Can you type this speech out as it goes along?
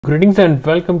Greetings and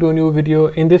welcome to a new video.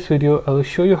 In this video, I will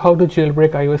show you how to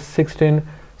jailbreak iOS 16,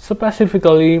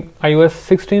 specifically iOS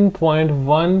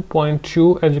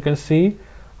 16.1.2. As you can see,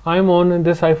 I'm on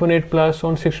this iPhone 8 Plus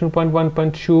on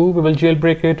 16.1.2. We will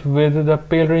jailbreak it with the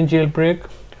Palera1n Jailbreak.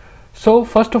 So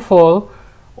first of all,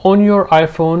 on your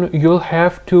iPhone, you'll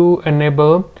have to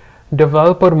enable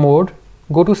developer mode.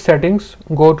 Go to settings,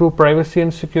 go to privacy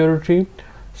and security,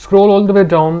 scroll all the way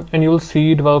down and you will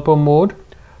see developer mode.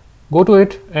 Go to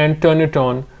it and turn it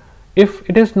on. If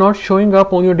it is not showing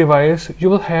up on your device, you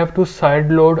will have to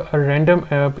sideload a random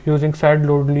app using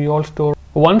sideload all store.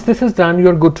 Once this is done,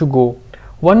 you're good to go.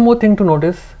 One more thing to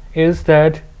notice is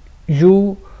that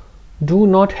you do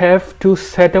not have to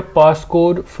set a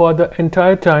passcode for the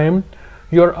entire time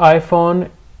your iPhone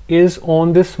is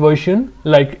on this version.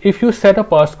 Like if you set a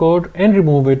passcode and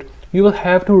remove it, you will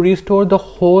have to restore the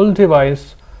whole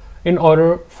device in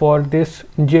order for this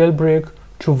jailbreak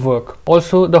to work.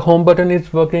 Also, the home button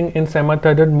is working in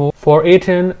semi-tethered mode for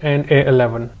A10 and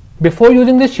A11. Before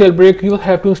using this jailbreak, you will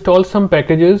have to install some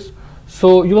packages.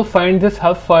 So you will find this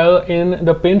help file in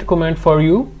the pinned comment for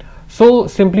you. So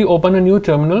simply open a new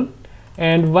terminal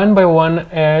and one by one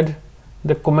add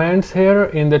the commands here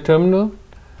in the terminal.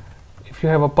 If you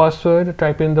have a password,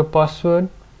 type in the password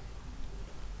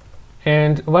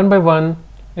and one by one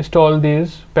install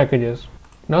these packages.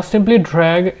 Now simply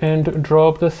drag and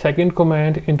drop the second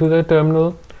command into the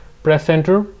terminal, press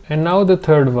enter, and now the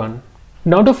third one.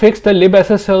 Now to fix the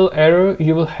libssl error,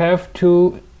 you will have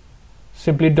to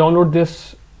simply download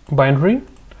this binary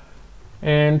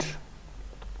and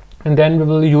then we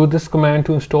will use this command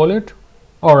to install it.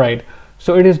 Alright,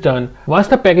 so it is done. Once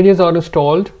the packages are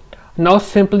installed, now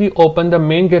simply open the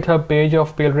main GitHub page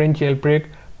of Palera1n Jailbreak.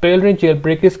 Palera1n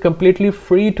Jailbreak is completely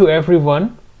free to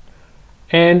everyone,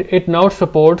 and it now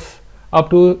supports up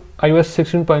to iOS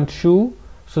 16.2,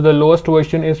 so the lowest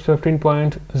version is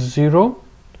 15.0.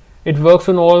 It works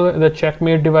on all the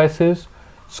checkmate devices.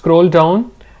 Scroll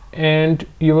down and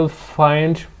you will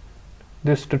find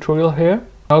this tutorial here.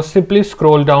 Now simply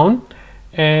scroll down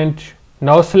and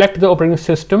now select the operating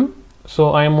system. So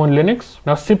I am on Linux.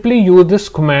 Now simply use this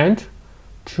command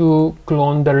to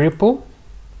clone the repo.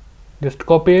 Just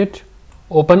copy it,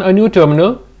 open a new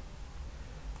terminal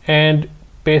and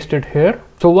paste it here.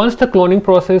 So once the cloning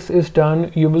process is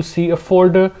done, you will see a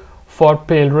folder for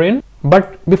Palera1n.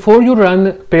 But before you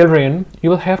run Palera1n,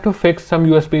 you will have to fix some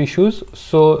USB issues.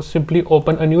 So simply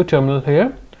open a new terminal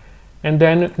here and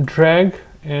then drag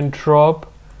and drop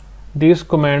these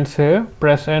commands here.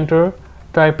 Press enter,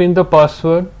 type in the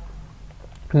password.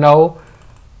 Now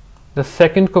the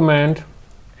second command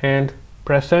and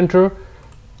press enter.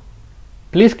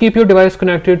 Please keep your device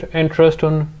connected and trust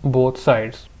on both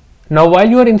sides. Now while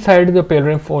you are inside the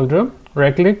Palera1n folder,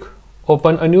 right click,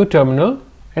 open a new terminal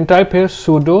and type here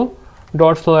sudo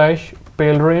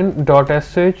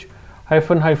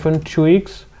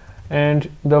 /palera1n.sh-tweaks and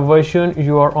the version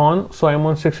you are on. So I am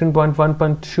on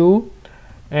 16.1.2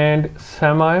 and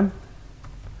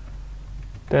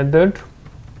semi-tethered.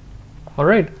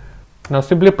 Alright, now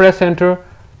simply press enter,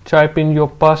 type in your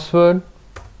password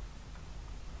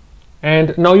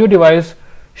and now your device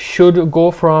should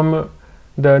go from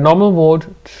the normal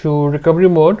mode to recovery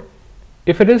mode.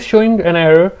 If it is showing an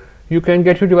error, you can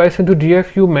get your device into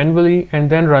DFU manually and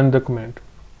then run the command.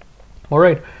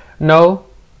 Alright, now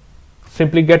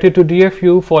simply get it to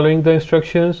DFU following the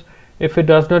instructions. If it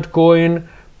does not go in,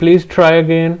 please try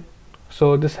again.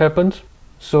 So this happens.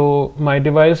 So my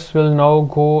device will now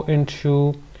go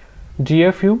into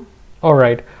DFU.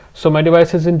 Alright, so my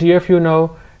device is in DFU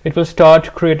now. It will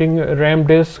start creating RAM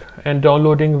disk and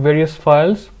downloading various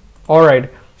files. Alright,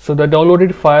 so the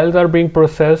downloaded files are being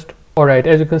processed. Alright,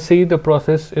 as you can see, the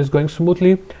process is going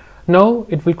smoothly. Now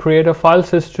it will create a file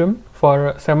system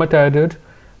for semi-tethered.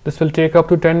 This will take up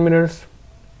to 10 minutes.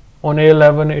 On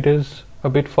A11 it is a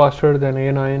bit faster than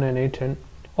A9 and A10.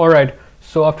 Alright,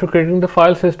 so after creating the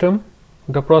file system,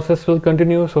 the process will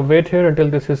continue. So wait here until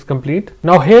this is complete.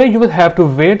 Now here you will have to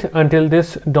wait until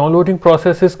this downloading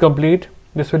process is complete.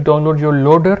 This will download your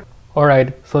loader.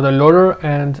 Alright, so the loader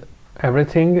and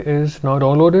everything is now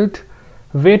downloaded.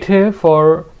 Wait here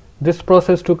for this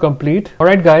process to complete.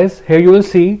 Alright guys, here you will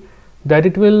see that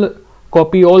it will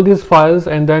copy all these files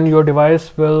and then your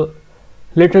device will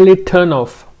literally turn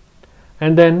off,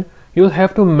 and then you'll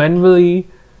have to manually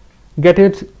get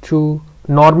it to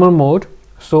normal mode.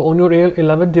 So on your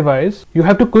A11 device, you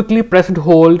have to quickly press and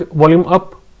hold volume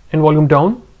up and volume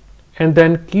down and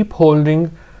then keep holding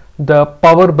the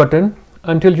power button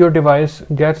until your device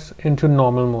gets into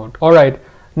normal mode. Alright,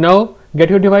 now get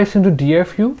your device into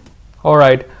DFU.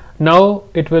 Alright, Now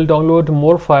it will download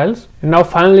more files, and now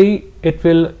finally it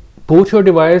will boot your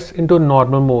device into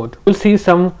normal mode. You'll see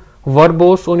some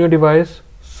verbose on your device,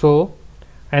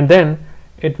 and then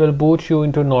it will boot you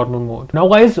into normal mode. Now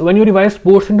guys, when your device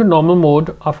boots into normal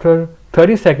mode, after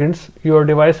 30 seconds your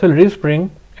device will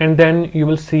respring, and then you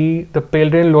will see the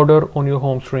Palera1n Loader on your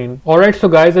home screen. Alright, so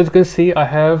guys, as you can see, I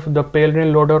have the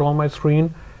Palera1n Loader on my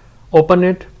screen. Open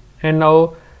it, and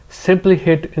now simply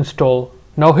hit install.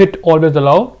 Now hit always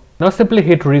allow. Now simply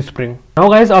hit respring. Now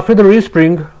guys, after the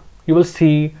respring, you will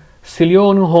see Cilio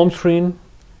on your home screen,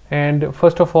 and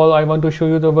first of all I want to show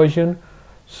you the version.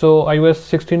 So iOS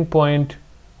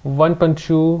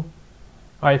 16.1.2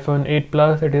 iPhone 8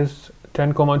 Plus, it is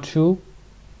 10.2,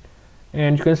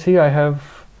 and you can see I have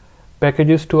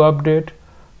packages to update.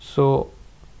 So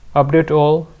update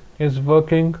all is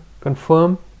working,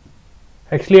 confirm.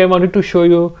 Actually I wanted to show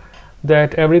you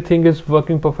that everything is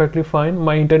working perfectly fine.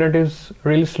 My internet is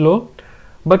really slow,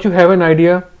 but you have an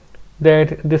idea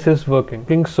that this is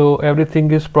working. So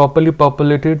everything is properly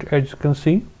populated, as you can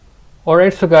see.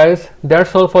 Alright, so guys,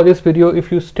 that's all for this video.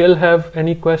 If you still have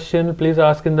any question, please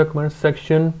ask in the comment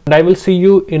section, and I will see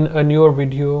you in a newer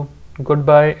video.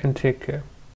 Goodbye and take care.